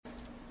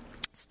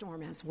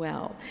storm as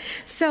well.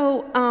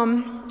 So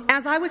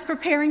as I was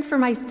preparing for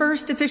my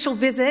first official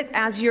visit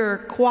as your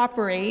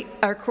Cooperative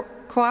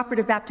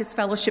Baptist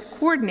Fellowship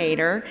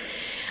Coordinator,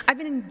 I've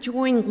been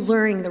enjoying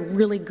learning the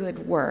really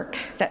good work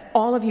that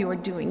all of you are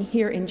doing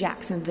here in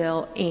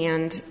Jacksonville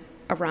and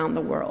around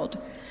the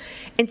world.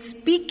 And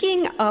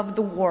speaking of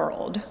the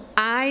world,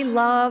 I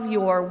love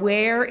your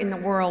Where in the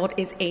World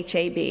is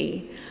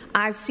HAB.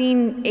 I've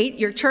seen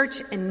your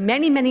church in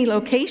many, many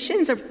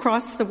locations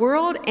across the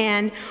world,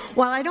 and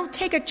while I don't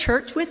take a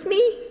church with me,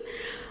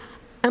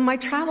 on my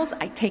travels,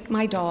 I take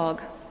my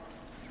dog.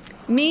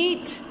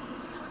 Meet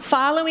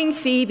Following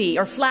Phoebe,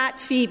 or Flat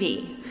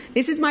Phoebe.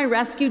 This is my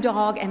rescue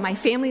dog, and my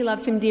family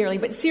loves him dearly.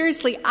 But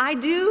seriously, I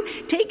do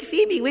take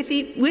Phoebe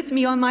with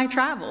me on my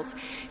travels.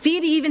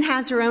 Phoebe even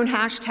has her own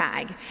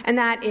hashtag, and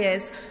that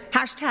is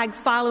hashtag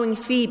Following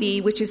Phoebe,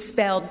 which is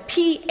spelled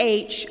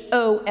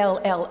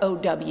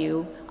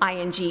PHOLLOWING,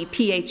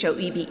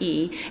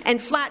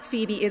 And Flat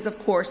Phoebe is, of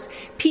course,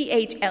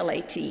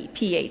 PHLAT,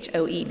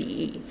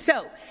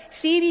 So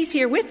Phoebe's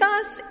here with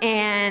us,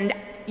 and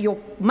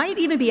you might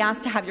even be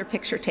asked to have your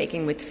picture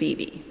taken with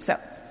Phoebe. So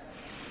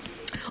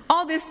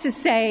all this to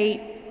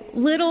say,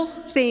 little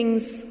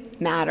things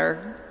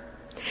matter.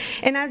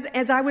 And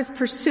as I was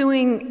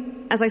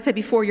pursuing, as I said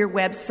before, your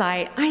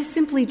website, I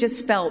simply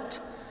just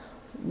felt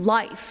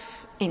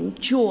life and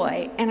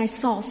joy, and I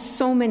saw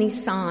so many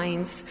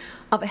signs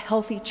of a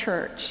healthy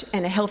church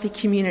and a healthy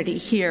community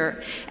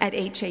here at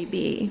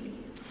HAB.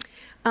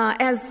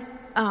 As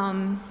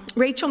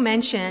Rachel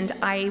mentioned,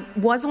 I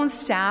was on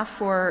staff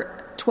for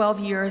 12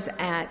 years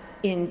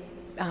in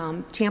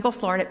Tampa,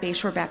 Florida at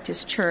Bayshore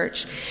Baptist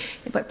Church.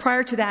 But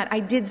prior to that, I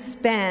did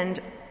spend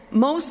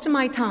most of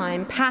my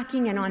time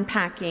packing and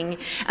unpacking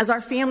as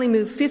our family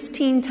moved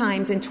 15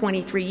 times in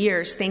 23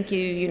 years. Thank you,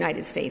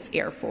 United States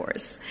Air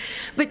Force.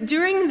 But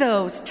during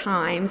those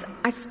times,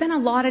 I spent a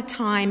lot of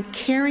time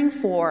caring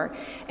for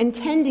and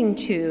tending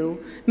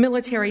to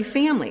military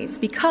families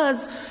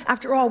because,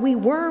 after all, we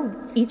were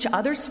each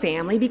other's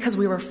family because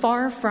we were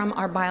far from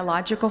our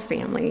biological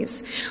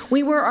families.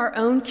 We were our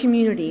own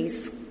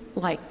communities,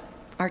 like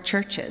our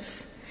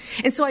churches.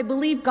 And so I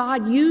believe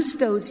God used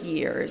those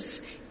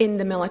years in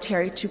the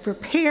military to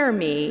prepare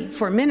me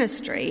for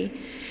ministry.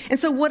 And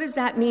so what does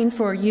that mean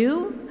for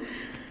you?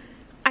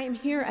 I am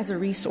here as a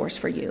resource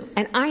for you,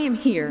 and I am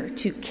here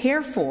to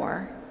care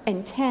for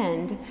and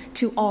tend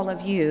to all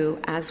of you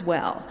as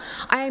well.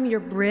 I am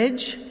your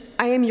bridge.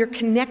 I am your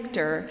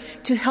connector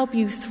to help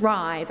you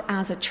thrive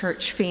as a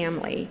church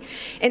family.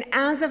 And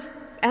as a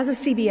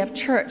CBF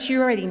church,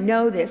 you already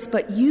know this,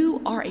 but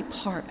you are a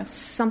part of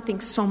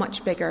something so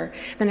much bigger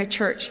than a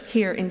church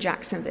here in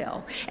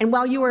Jacksonville. And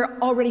while you are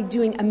already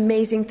doing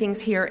amazing things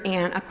here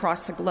and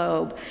across the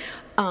globe,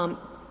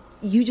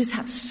 you just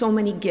have so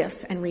many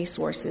gifts and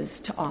resources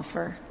to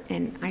offer,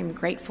 and I'm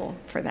grateful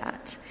for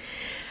that.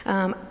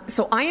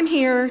 So I am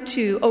here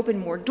to open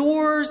more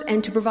doors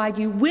and to provide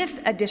you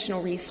with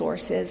additional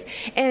resources.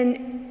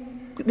 And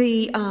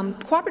the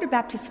Cooperative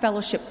Baptist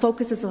Fellowship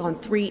focuses on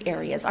 3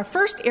 areas. Our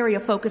first area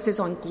focuses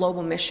on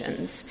global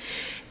missions.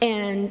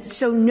 And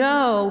so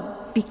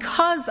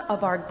because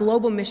of our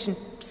global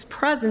missions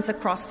presence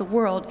across the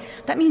world,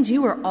 that means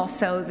you are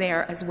also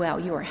there as well.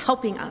 You are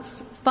helping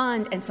us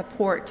fund and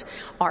support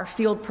our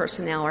field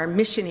personnel, our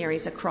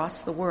missionaries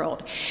across the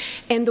world.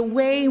 And the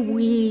way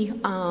we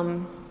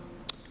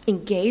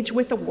engage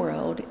with the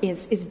world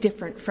is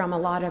different from a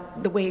lot of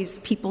the ways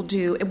people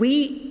do.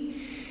 We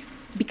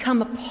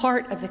become a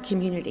part of the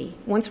community.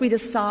 Once we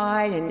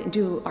decide and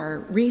do our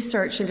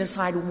research and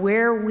decide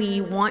where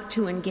we want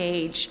to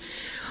engage,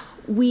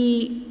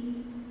 we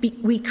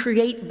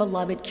create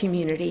beloved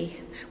community.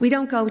 We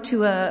don't go to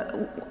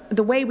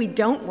the way we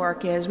don't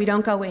work is we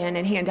don't go in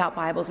and hand out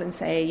Bibles and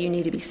say, you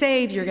need to be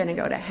saved, you're going to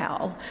go to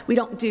hell. We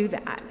don't do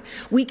that.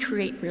 We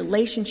create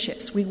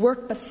relationships. We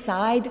work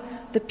beside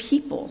the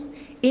people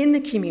in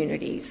the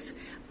communities.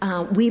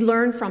 We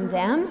learn from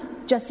them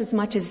just as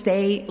much as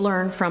they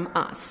learn from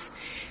us.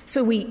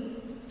 So we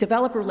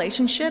develop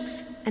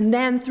relationships, and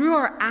then through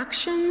our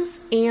actions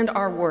and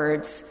our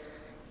words,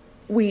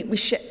 we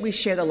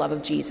share the love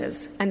of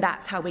Jesus. And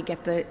that's how we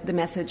get the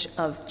message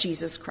of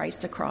Jesus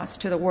Christ across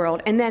to the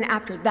world. And then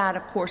after that,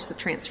 of course, the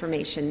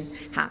transformation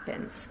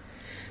happens.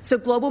 So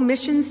global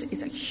missions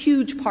is a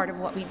huge part of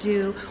what we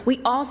do.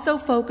 We also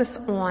focus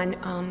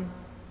on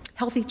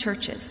healthy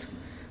churches.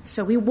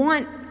 So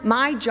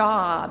my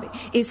job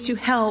is to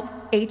help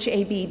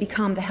HAB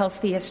become the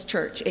healthiest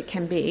church it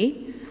can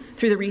be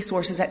through the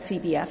resources at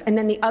CBF. And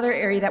then the other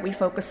area that we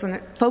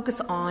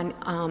focus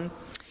on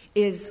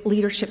is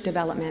leadership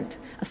development,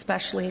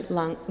 especially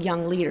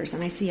young leaders.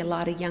 And I see a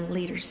lot of young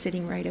leaders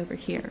sitting right over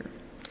here.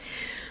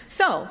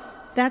 So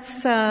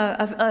that's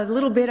a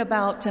little bit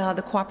about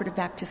the Cooperative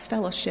Baptist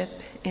Fellowship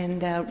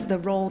and the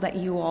role that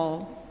you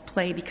all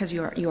play because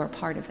you are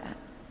part of that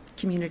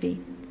community.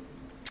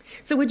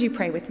 So would you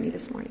pray with me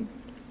this morning?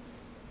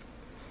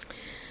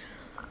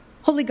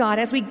 Holy God,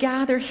 as we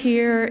gather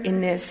here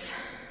in this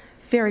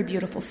very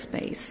beautiful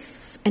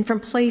space and from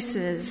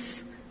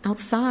places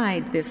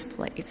outside this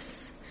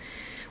place,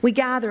 We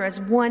gather as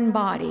one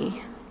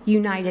body,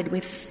 united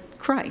with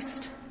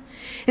Christ.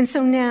 And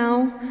so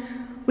now,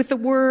 with the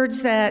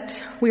words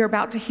that we are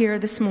about to hear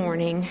this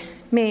morning,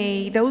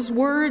 may those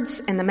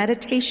words and the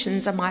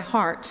meditations of my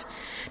heart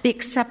be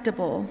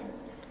acceptable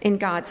in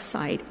God's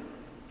sight,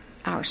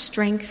 our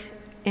strength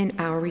and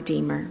our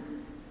Redeemer.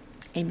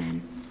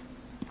 Amen.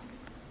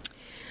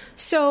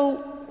 So,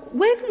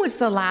 when was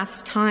the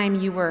last time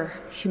you were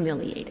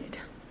humiliated?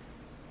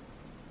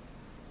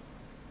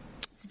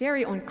 It's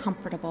very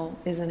uncomfortable,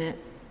 isn't it?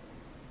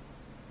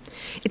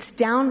 It's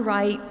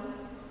downright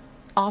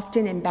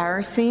often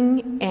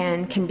embarrassing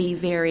and can be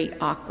very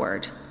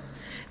awkward.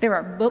 There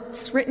are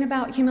books written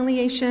about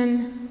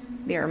humiliation,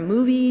 there are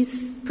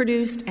movies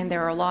produced, and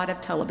there are a lot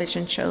of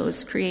television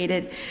shows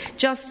created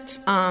just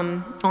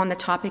on the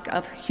topic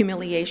of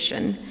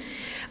humiliation.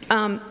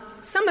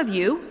 Some of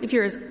you, if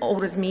you're as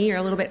old as me or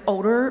a little bit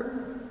older,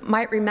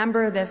 might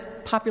remember the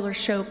popular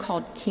show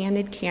called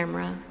Candid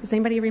Camera. Does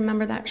anybody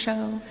remember that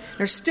show?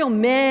 There's still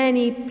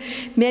many,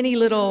 many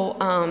little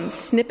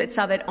snippets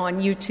of it on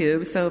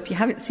YouTube. So if you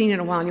haven't seen it in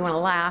a while and you want to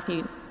laugh,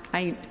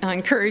 I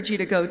encourage you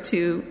to go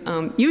to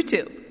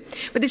YouTube.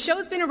 But the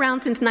show's been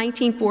around since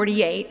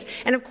 1948.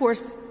 And of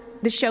course,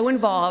 the show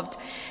involved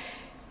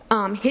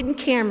hidden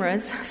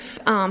cameras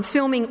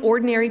filming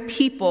ordinary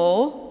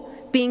people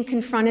being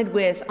confronted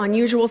with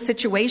unusual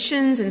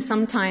situations and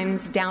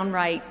sometimes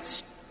downright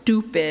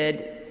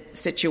stupid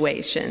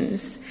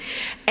situations.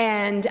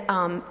 And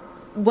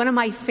one of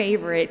my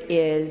favorite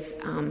is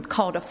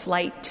called A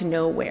Flight to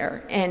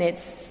Nowhere. And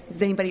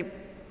does anybody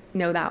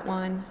know that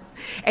one?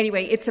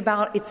 Anyway, it's a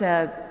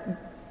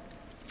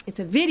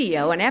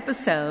video, an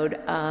episode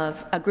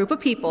of a group of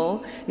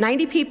people,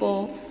 90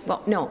 people,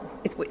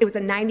 it was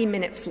a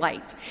 90-minute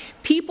flight.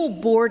 People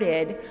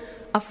boarded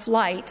a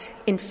flight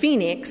in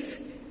Phoenix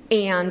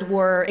and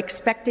were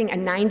expecting a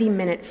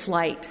 90-minute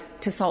flight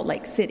to Salt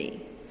Lake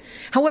City.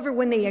 However,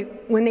 when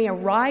they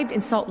arrived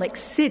in Salt Lake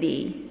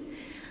City,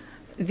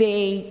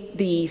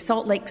 the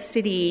Salt Lake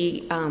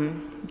City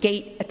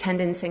gate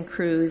attendants and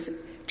crews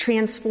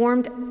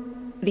transformed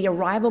the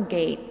arrival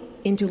gate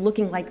into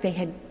looking like they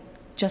had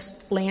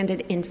just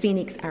landed in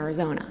Phoenix,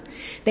 Arizona.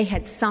 They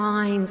had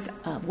signs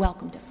of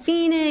welcome to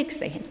Phoenix,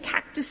 they had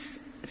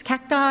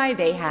cacti,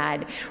 they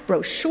had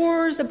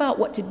brochures about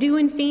what to do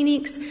in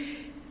Phoenix.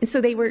 And so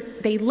they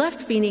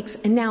left Phoenix,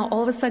 and now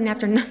all of a sudden,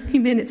 after 90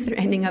 minutes, they're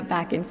ending up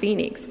back in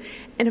Phoenix.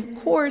 And of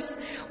course,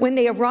 when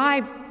they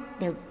arrived,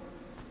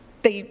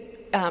 they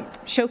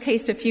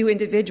showcased a few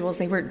individuals.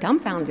 They were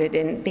dumbfounded,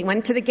 and they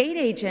went to the gate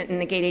agent, and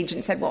the gate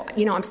agent said, well,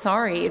 I'm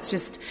sorry, it's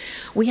just,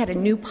 we had a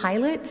new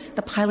pilot.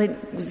 The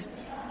pilot was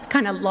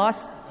kind of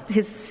lost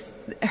his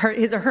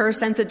or her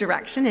sense of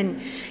direction,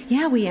 and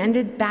we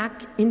ended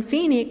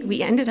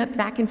up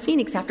back in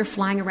Phoenix after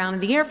flying around in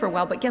the air for a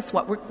while, but guess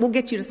what, we'll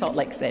get you to Salt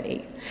Lake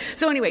City.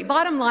 So anyway,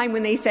 bottom line,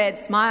 when they said,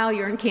 smile,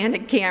 you're in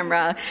Candid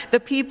Camera, the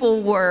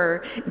people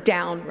were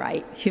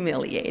downright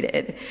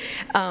humiliated.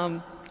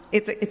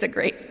 It's a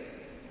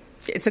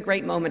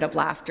great moment of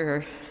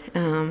laughter.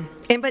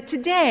 But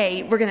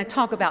today we're going to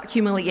talk about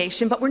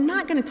humiliation, but we're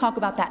not going to talk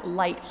about that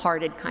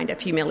light-hearted kind of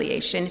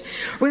humiliation.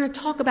 We're going to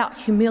talk about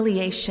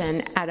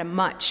humiliation at a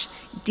much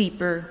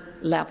deeper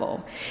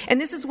level.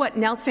 And this is what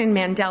Nelson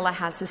Mandela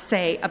has to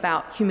say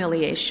about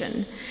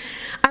humiliation.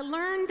 I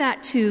learned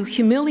that to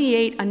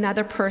humiliate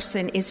another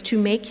person is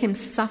to make him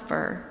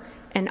suffer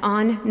an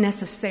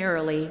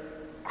unnecessarily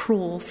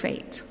cruel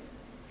fate.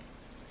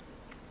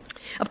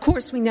 Of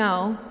course, we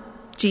know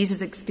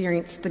Jesus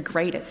experienced the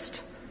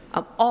greatest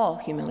of all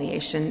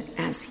humiliation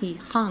as he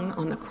hung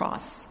on the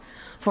cross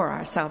for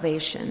our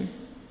salvation.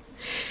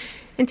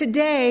 And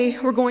today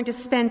we're going to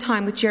spend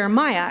time with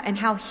Jeremiah and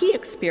how he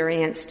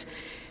experienced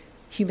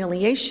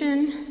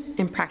humiliation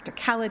and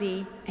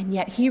practicality, and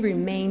yet he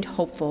remained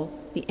hopeful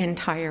the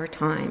entire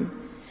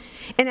time.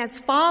 And as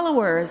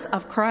followers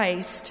of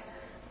Christ,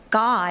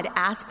 God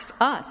asks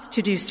us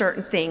to do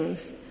certain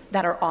things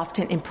that are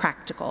often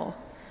impractical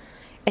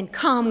and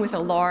come with a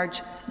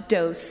large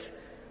dose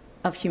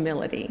of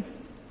humility.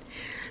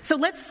 So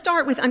let's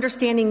start with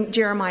understanding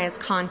Jeremiah's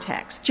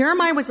context.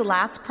 Jeremiah was the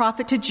last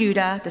prophet to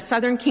Judah, the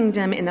southern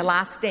kingdom in the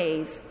last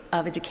days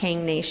of a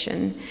decaying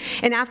nation.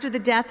 And after the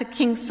death of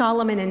King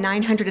Solomon in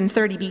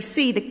 930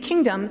 BC, the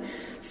kingdom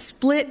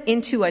split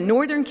into a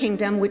northern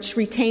kingdom which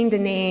retained the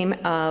name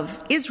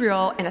of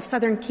Israel and a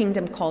southern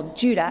kingdom called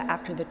Judah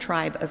after the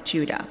tribe of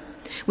Judah,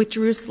 with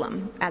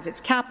Jerusalem as its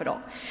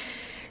capital.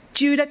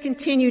 Judah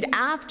continued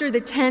after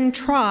the 10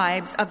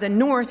 tribes of the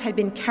north had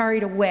been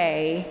carried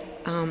away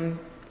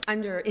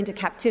into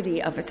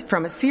captivity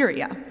from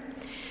Assyria.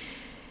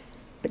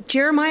 But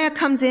Jeremiah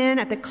comes in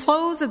at the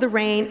close of the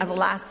reign of the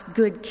last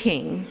good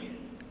king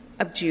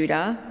of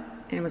Judah,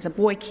 and it was a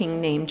boy king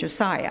named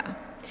Josiah.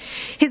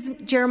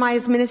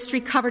 Jeremiah's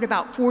ministry covered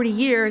about 40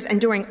 years,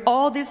 and during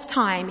all this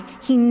time,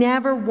 he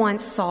never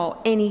once saw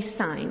any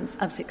signs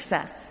of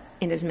success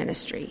in his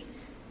ministry.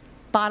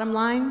 Bottom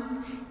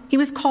line, he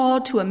was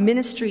called to a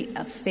ministry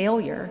of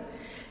failure,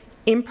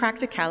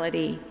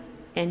 impracticality,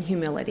 and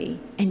humility.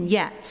 And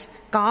yet,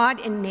 God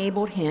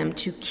enabled him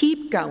to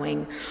keep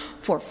going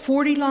for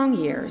 40 long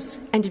years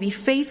and to be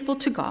faithful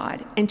to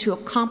God and to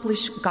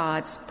accomplish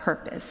God's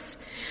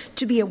purpose,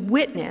 to be a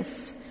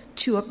witness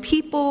to a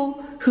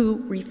people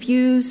who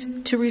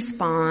refuse to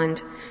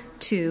respond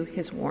to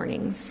his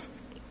warnings.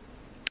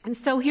 And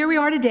so here we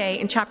are today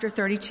in chapter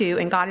 32,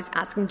 and God is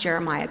asking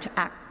Jeremiah to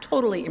act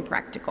totally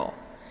impractical.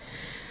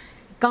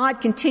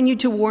 God continued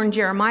to warn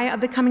Jeremiah of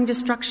the coming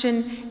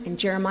destruction, and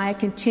Jeremiah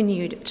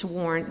continued to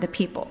warn the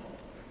people.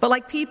 But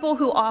like people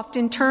who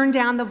often turn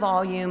down the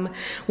volume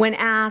when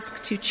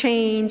asked to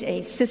change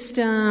a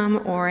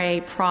system or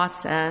a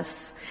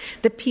process,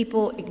 the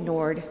people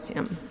ignored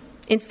him.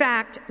 In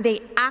fact,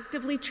 they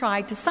actively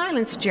tried to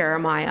silence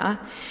Jeremiah.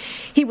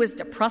 He was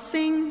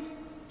depressing.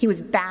 He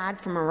was bad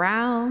for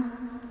morale.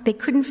 They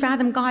couldn't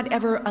fathom God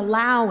ever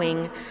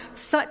allowing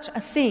such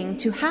a thing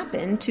to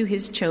happen to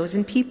his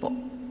chosen people.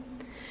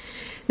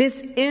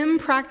 This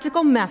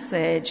impractical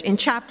message in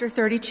chapter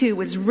 32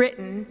 was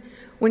written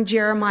when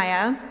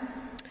Jeremiah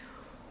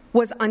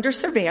was under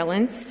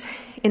surveillance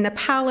in the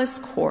palace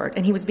court,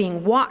 and he was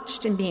being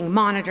watched and being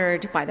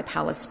monitored by the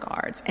palace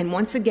guards. And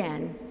once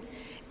again,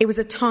 it was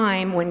a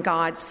time when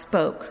God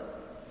spoke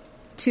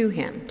to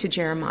him, to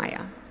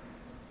Jeremiah.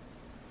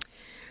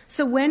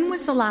 So when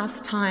was the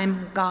last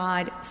time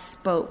God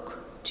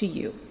spoke to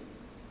you?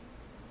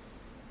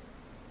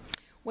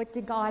 What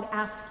did God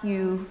ask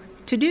you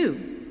to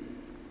do?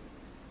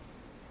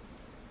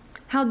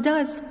 How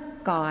does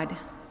God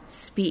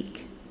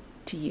speak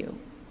to you?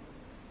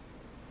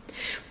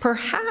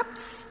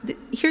 Perhaps,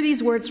 hear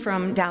these words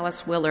from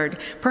Dallas Willard,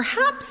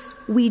 perhaps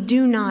we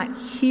do not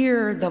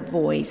hear the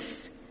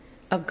voice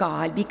of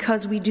God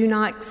because we do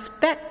not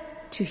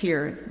expect to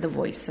hear the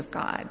voice of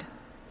God.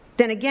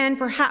 Then again,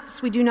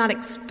 perhaps we do not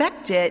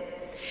expect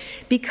it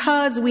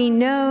because we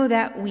know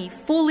that we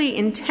fully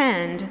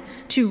intend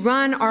to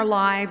run our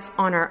lives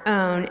on our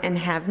own and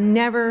have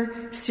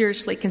never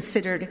seriously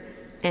considered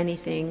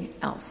anything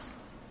else.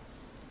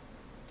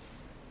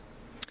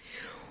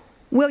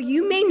 Well,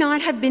 you may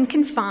not have been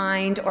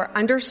confined or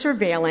under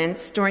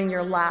surveillance during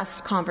your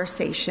last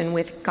conversation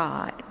with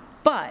God,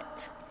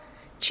 but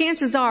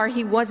chances are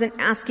he wasn't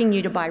asking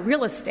you to buy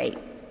real estate,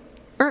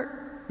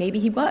 or maybe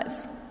he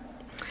was.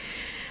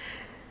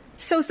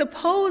 So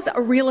suppose a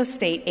real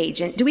estate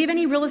agent, do we have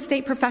any real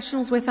estate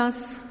professionals with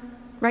us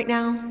right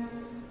now?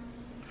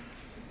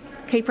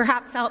 Okay,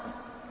 perhaps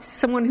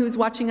someone who's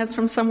watching us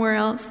from somewhere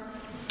else.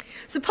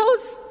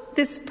 Suppose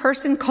this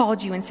person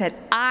called you and said,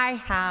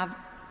 I have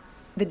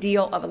the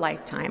deal of a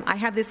lifetime. I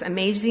have this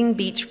amazing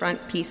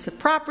beachfront piece of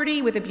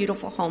property with a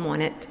beautiful home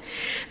on it.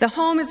 The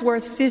home is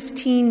worth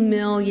 $15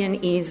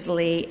 million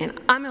easily, and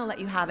I'm going to let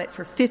you have it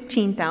for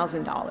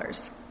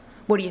 $15,000.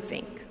 What do you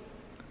think?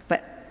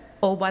 But,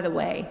 oh, by the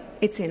way,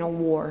 it's in a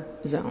war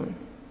zone.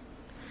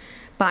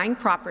 Buying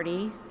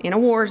property in a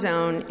war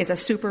zone is a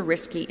super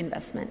risky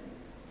investment.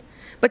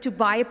 But to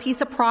buy a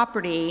piece of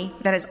property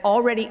that is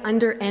already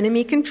under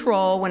enemy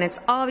control when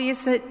it's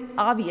obvious that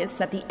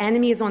the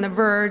enemy is on the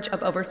verge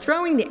of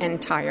overthrowing the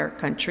entire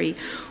country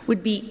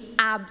would be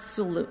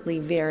absolutely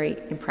very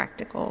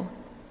impractical.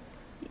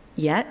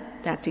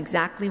 Yet, that's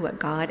exactly what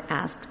God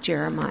asked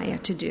Jeremiah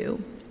to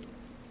do.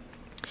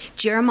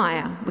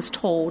 Jeremiah was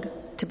told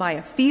to buy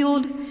a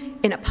field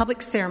in a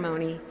public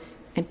ceremony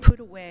and put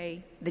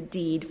away the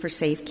deed for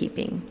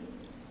safekeeping.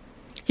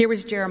 Here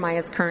was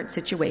Jeremiah's current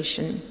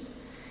situation.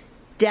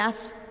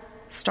 Death,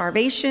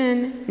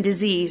 starvation, and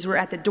disease were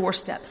at the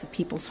doorsteps of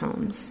people's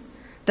homes.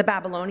 The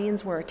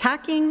Babylonians were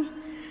attacking.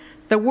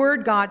 The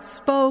word God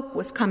spoke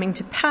was coming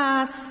to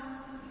pass.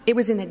 It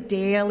was in the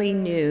daily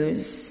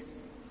news.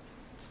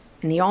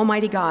 And the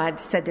Almighty God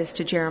said this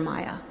to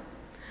Jeremiah: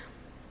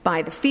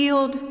 buy the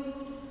field,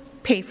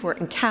 pay for it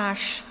in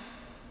cash,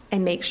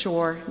 and make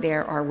sure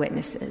there are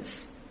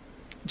witnesses.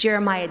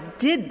 Jeremiah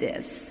did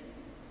this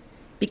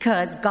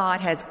because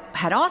God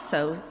had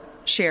also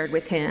shared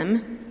with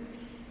him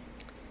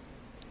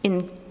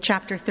in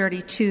chapter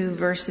 32,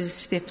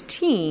 verses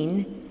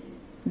 15,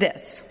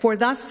 this: for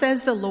thus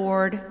says the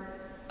Lord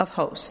of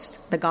hosts,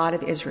 the God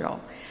of Israel,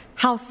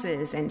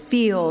 houses and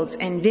fields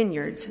and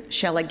vineyards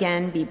shall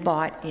again be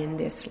bought in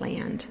this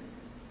land.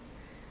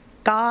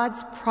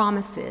 God's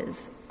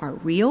promises are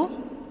real,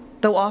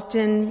 though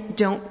often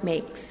don't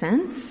make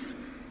sense.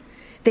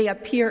 They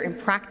appear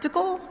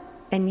impractical,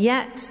 and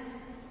yet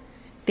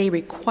they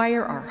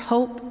require our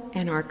hope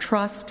and our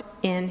trust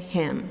in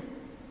him.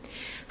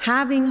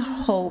 Having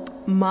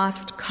hope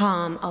must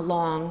come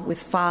along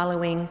with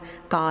following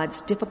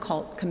God's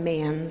difficult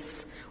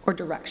commands or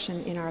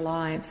direction in our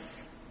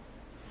lives.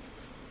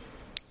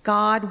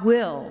 God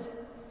will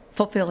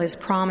fulfill his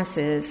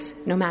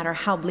promises no matter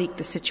how bleak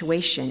the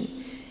situation,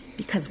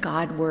 because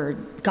God's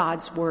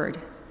word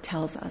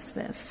tells us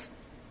this.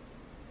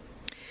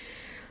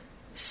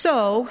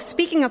 So,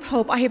 speaking of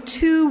hope, I have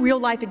two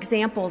real-life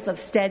examples of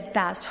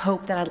steadfast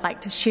hope that I'd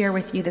like to share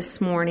with you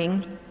this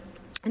morning.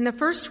 And the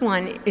first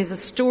one is a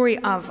story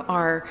of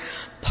our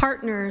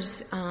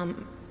partners,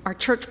 our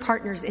church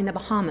partners in the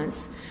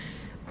Bahamas,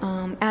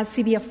 as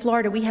CBF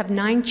Florida, we have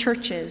 9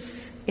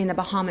 churches in the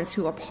Bahamas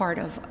who are part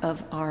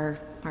of our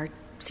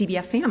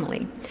CBF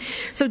family.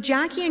 So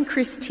Jackie and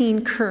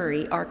Christine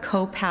Curry are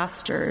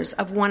co-pastors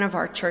of one of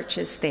our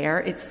churches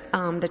there. It's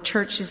the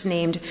church is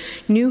named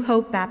New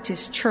Hope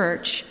Baptist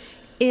Church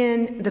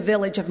in the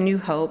village of New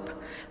Hope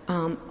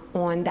on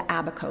the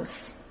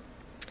Abacos.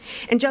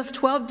 And just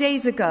 12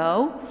 days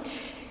ago,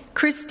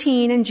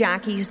 Christine and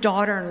Jackie's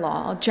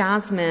daughter-in-law,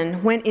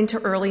 Jasmine, went into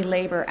early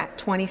labor at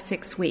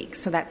 26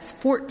 weeks. So that's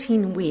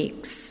 14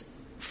 weeks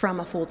from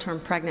a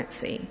full-term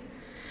pregnancy.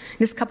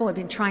 This couple had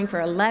been trying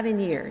for 11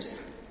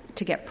 years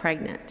to get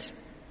pregnant.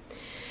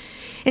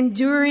 And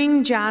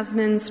during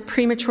Jasmine's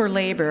premature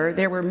labor,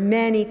 there were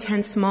many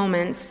tense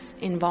moments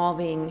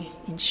involving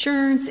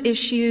insurance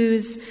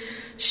issues.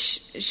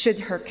 Should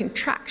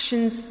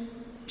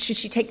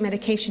she take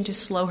medication to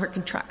slow her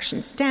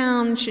contractions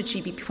down? Should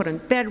she be put on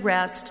bed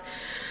rest?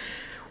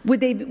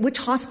 Which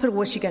hospital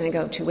was she going to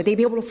go to? Would they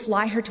be able to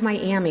fly her to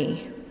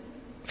Miami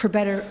for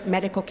better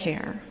medical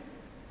care?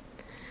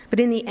 But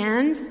in the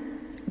end,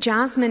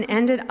 Jasmine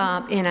ended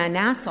up in a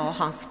Nassau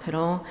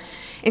hospital,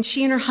 and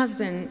she and her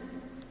husband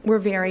were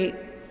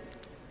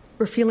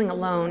feeling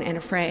alone and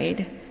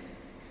afraid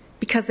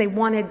because they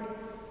wanted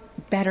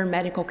better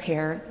medical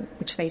care,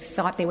 which they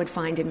thought they would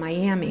find in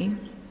Miami.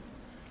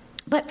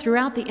 But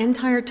throughout the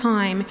entire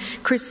time,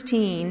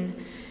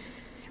 Christine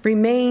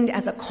remained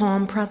as a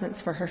calm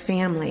presence for her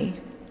family.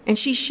 And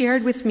she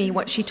shared with me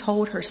what she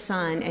told her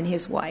son and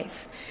his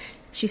wife.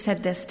 She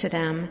said this to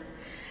them: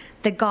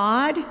 "The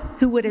God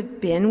who would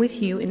have been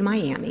with you in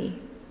Miami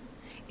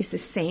is the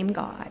same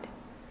God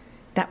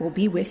that will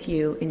be with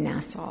you in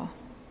Nassau."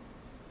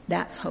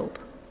 That's hope,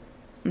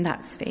 and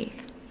that's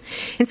faith.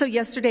 And so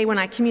yesterday when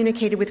I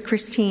communicated with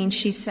Christine,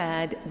 she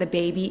said the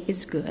baby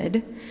is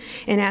good.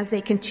 And as they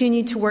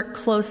continue to work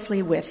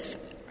closely with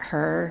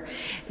her,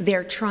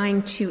 they're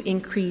trying to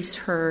increase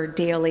her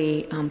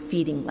daily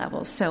feeding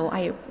levels.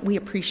 So we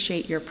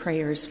appreciate your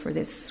prayers for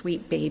this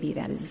sweet baby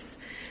that is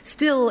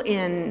still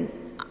in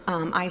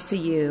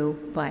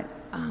ICU, but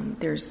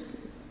there's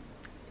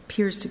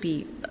appears to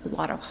be a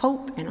lot of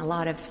hope and a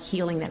lot of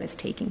healing that is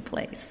taking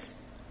place.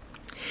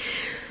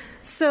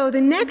 So the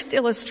next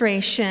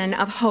illustration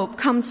of hope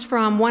comes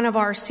from one of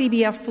our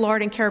CBF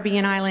Florida and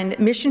Caribbean Island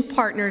mission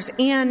partners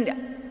and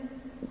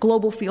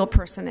global field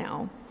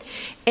personnel.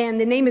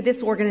 And the name of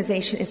this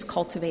organization is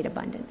Cultivate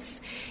Abundance.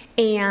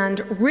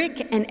 And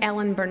Rick and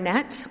Ellen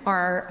Burnett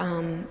are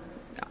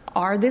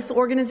this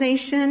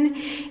organization.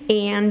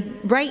 And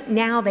right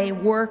now they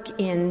work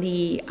in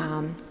the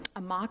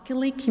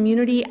Immokalee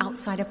community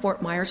outside of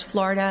Fort Myers,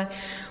 Florida,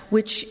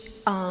 which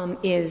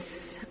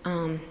is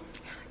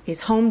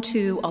home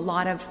to a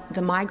lot of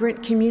the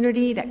migrant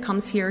community that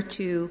comes here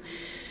to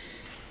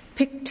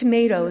pick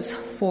tomatoes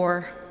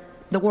for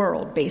the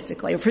world,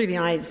 basically, or for the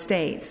United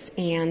States.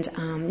 And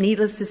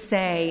needless to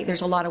say,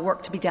 there's a lot of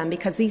work to be done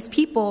because these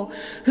people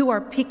who are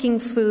picking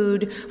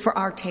food for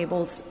our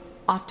tables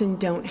often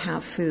don't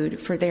have food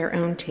for their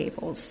own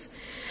tables.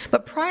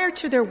 But prior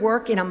to their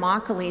work in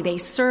Immokalee, they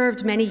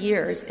served many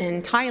years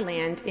in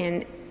Thailand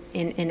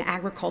in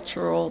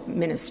agricultural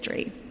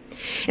ministry.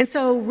 And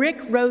so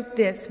Rick wrote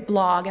this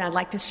blog, and I'd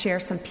like to share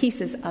some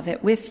pieces of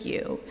it with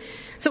you.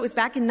 So it was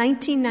back in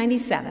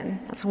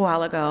 1997, that's a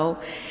while ago.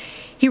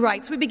 He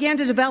writes, "We began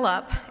to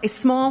develop a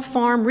small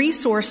farm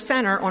resource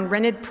center on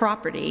rented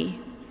property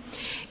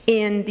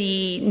in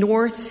the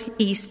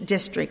northeast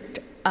district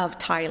of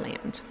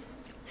Thailand.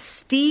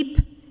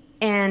 Steep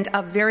and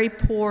of very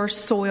poor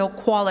soil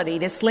quality,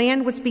 this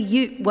land was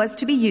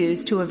to be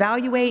used to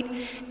evaluate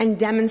and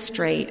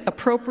demonstrate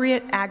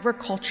appropriate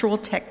agricultural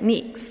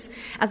techniques,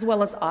 as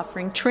well as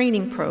offering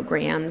training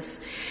programs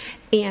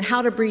and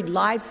how to breed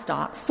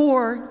livestock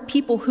for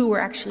people who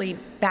were actually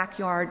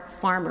backyard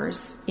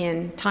farmers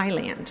in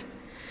Thailand.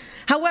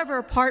 However,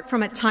 apart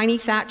from a tiny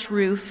thatch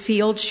roof,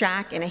 field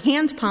shack, and a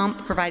hand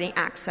pump providing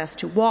access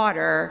to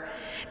water,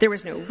 there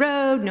was no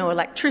road, no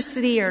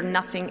electricity, or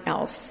nothing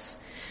else.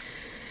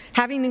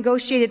 Having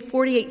negotiated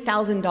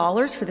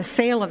 $48,000 for the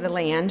sale of the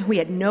land, we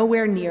had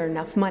nowhere near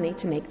enough money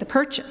to make the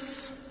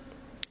purchase.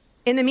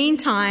 In the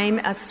meantime,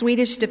 a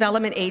Swedish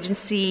development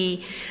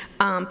agency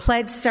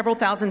pledged several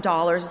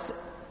 $1,000s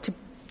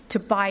to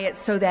buy it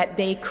so that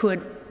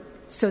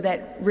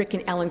Rick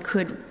and Ellen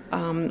could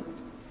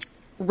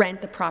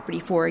rent the property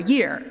for a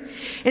year.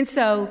 And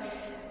so,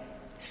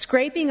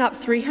 scraping up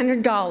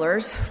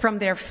 $300 from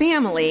their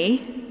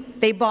family,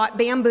 they bought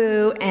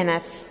bamboo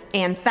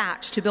and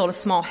thatch to build a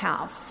small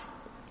house.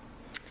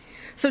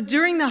 So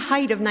during the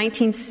height of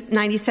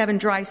 1997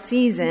 dry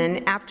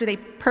season, after they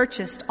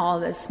purchased all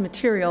this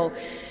material,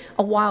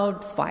 a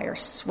wildfire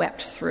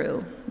swept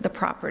through the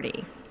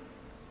property.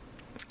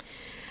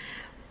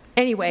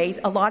 Anyways,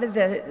 a lot of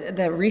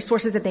the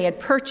resources that they had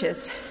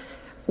purchased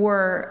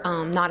were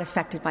not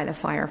affected by the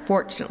fire,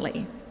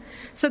 fortunately.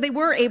 So they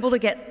were able to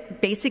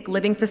get basic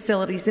living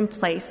facilities in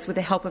place with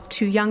the help of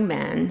 2 young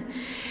men,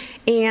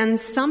 and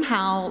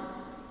somehow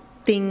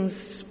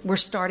things were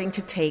starting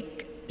to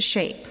take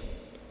shape.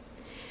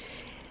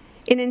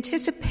 In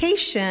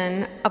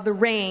anticipation of the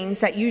rains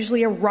that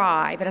usually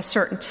arrive at a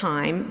certain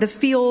time, the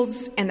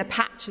fields and the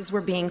patches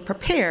were being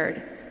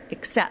prepared,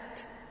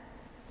 except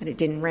that it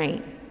didn't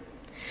rain.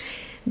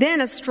 Then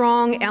a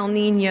strong El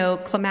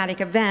Niño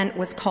climatic event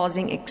was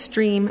causing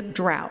extreme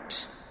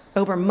drought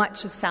over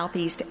much of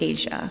Southeast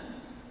Asia.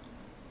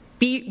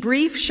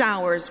 Brief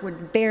showers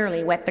would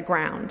barely wet the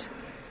ground.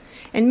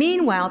 And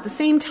meanwhile, at the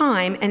same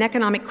time, an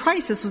economic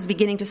crisis was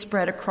beginning to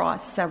spread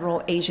across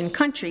several Asian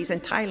countries,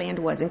 and Thailand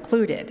was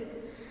included.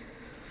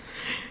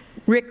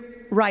 Rick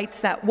writes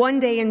that one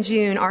day in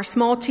June, our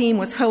small team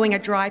was hoeing a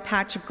dry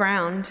patch of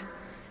ground.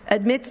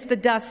 Amidst the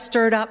dust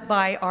stirred up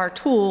by our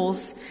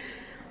tools,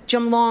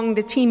 Jim Long,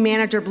 the team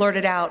manager,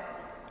 blurted out,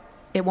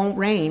 "It won't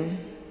rain.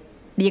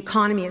 The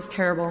economy is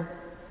terrible.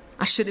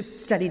 I should have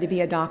studied to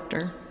be a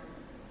doctor."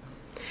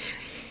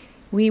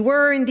 We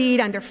were indeed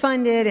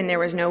underfunded and there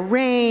was no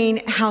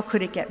rain. How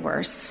could it get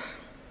worse?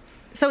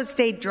 So it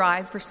stayed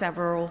dry for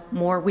several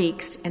more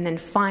weeks, and then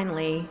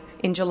finally,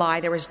 in July,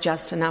 there was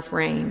just enough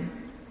rain.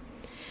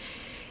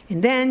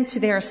 And then, to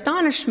their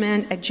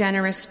astonishment, a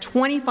generous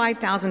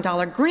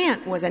 $25,000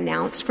 grant was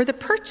announced for the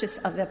purchase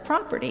of the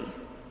property.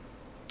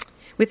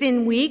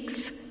 Within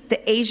weeks,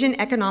 the Asian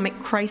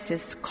economic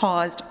crisis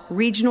caused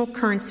regional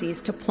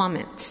currencies to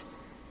plummet.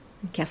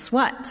 And guess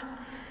what?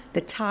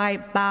 The Thai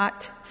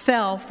baht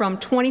fell from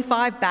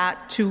 25 baht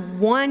to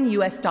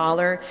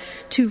 $1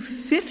 to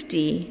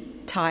 50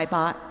 Thai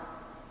baht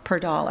per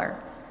dollar.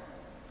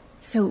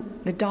 So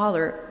the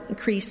dollar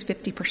increased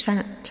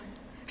 50%.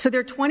 So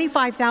their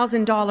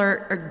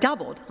 $25,000, or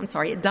doubled,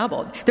 it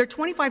doubled. Their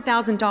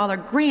 $25,000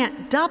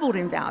 grant doubled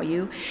in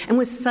value and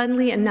was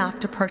suddenly enough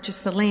to purchase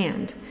the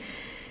land.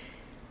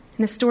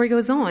 And the story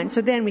goes on.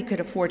 So then we could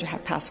afford to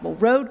have passable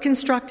road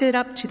constructed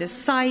up to the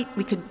site.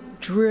 We could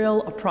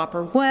drill a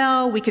proper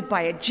well. We could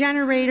buy a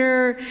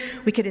generator.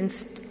 We could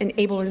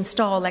able to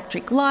install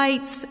electric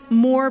lights.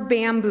 More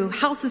bamboo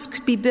houses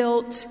could be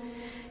built.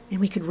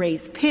 And we could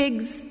raise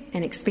pigs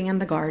and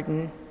expand the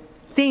garden.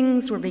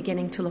 Things were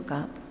beginning to look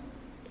up.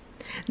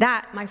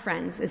 That, my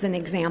friends, is an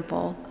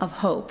example of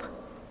hope,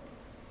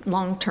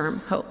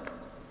 long-term hope.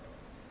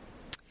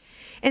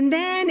 And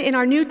then in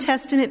our New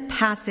Testament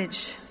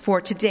passage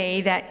for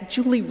today that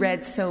Julie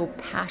read so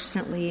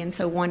passionately and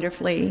so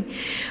wonderfully,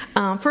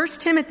 1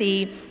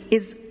 Timothy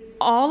is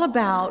all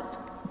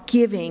about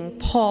giving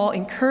Paul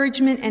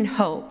encouragement and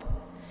hope,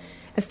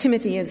 as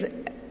Timothy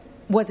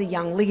was a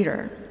young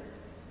leader.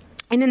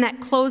 And in that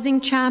closing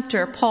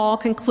chapter, Paul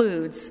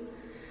concludes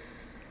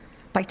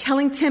by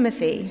telling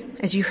Timothy,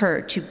 as you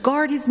heard, to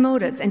guard his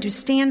motives and to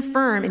stand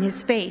firm in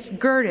his faith,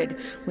 girded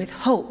with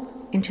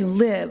hope, and to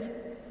live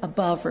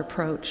above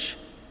reproach.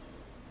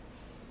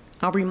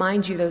 I'll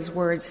remind you those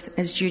words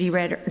as Julie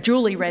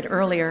read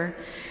earlier.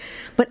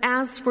 But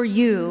as for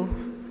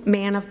you,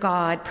 man of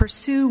God,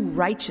 pursue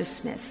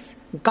righteousness,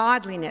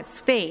 godliness,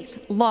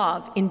 faith,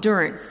 love,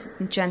 endurance,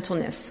 and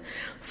gentleness.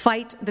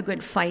 Fight the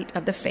good fight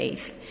of the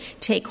faith.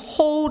 Take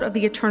hold of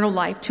the eternal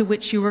life to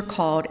which you were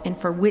called and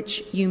for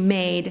which you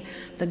made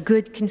the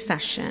good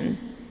confession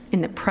in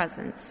the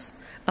presence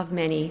of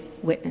many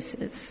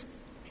witnesses.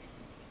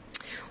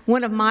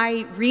 One of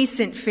my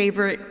recent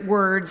favorite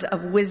words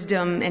of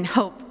wisdom and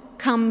hope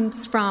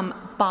comes from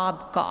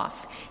Bob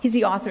Goff. He's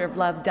the author of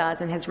Love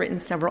Does and has written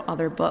several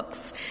other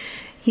books.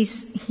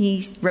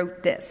 He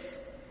wrote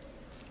this: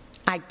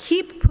 I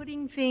keep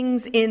putting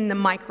things in the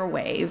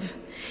microwave,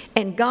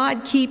 and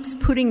God keeps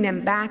putting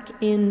them back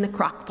in the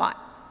crock pot.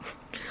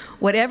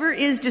 Whatever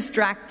is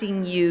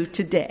distracting you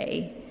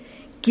today,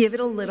 give it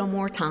a little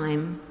more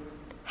time.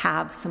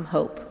 Have some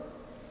hope.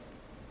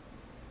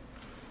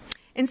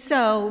 And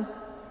so,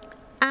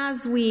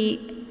 as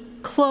we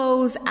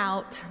close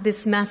out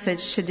this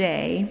message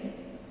today,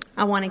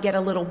 I want to get a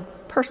little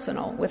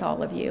personal with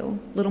all of you,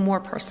 a little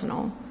more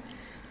personal.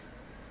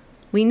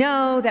 We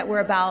know that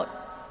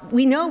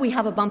we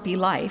have a bumpy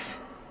life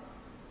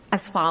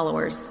as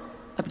followers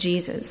of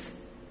Jesus.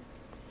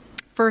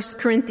 1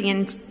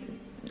 Corinthians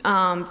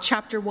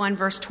chapter 1,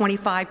 verse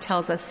 25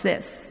 tells us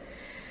this: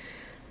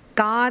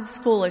 God's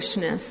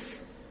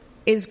foolishness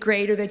is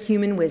greater than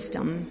human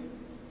wisdom,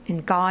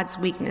 and God's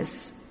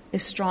weakness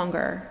is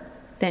stronger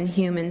than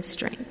human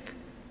strength.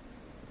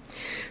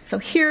 So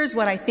here's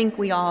what I think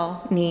we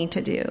all need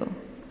to do.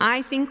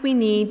 I think we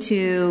need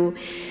to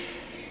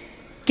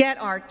get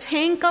our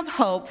tank of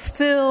hope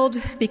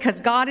filled, because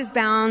God is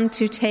bound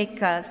to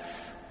take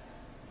us,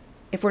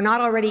 if we're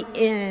not already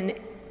in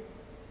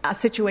a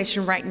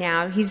situation right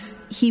now,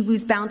 he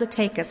was bound to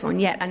take us on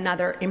yet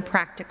another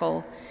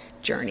impractical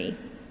journey.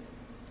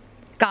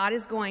 God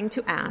is going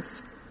to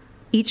ask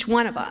each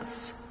one of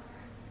us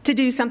to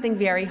do something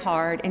very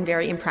hard and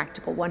very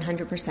impractical,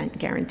 100%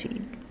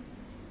 guaranteed.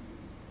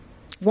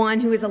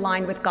 One who is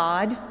aligned with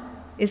God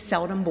is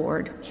seldom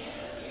bored.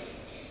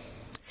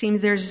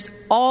 Seems there's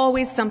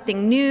always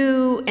something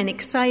new and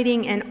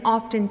exciting and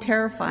often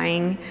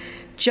terrifying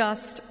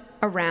just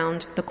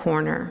around the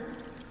corner.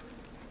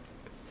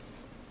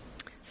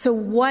 So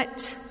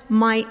what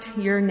might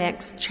your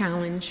next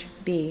challenge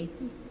be?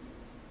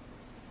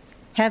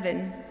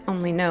 Heaven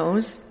only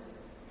knows.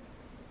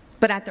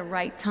 But at the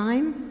right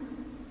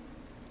time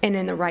and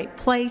in the right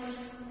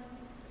place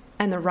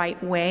and the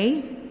right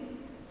way,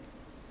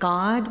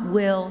 God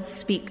will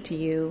speak to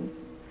you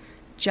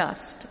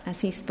just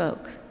as he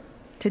spoke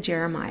to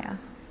Jeremiah.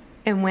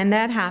 And when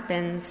that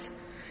happens,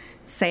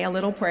 say a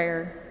little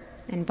prayer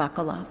and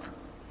buckle up.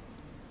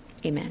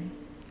 Amen.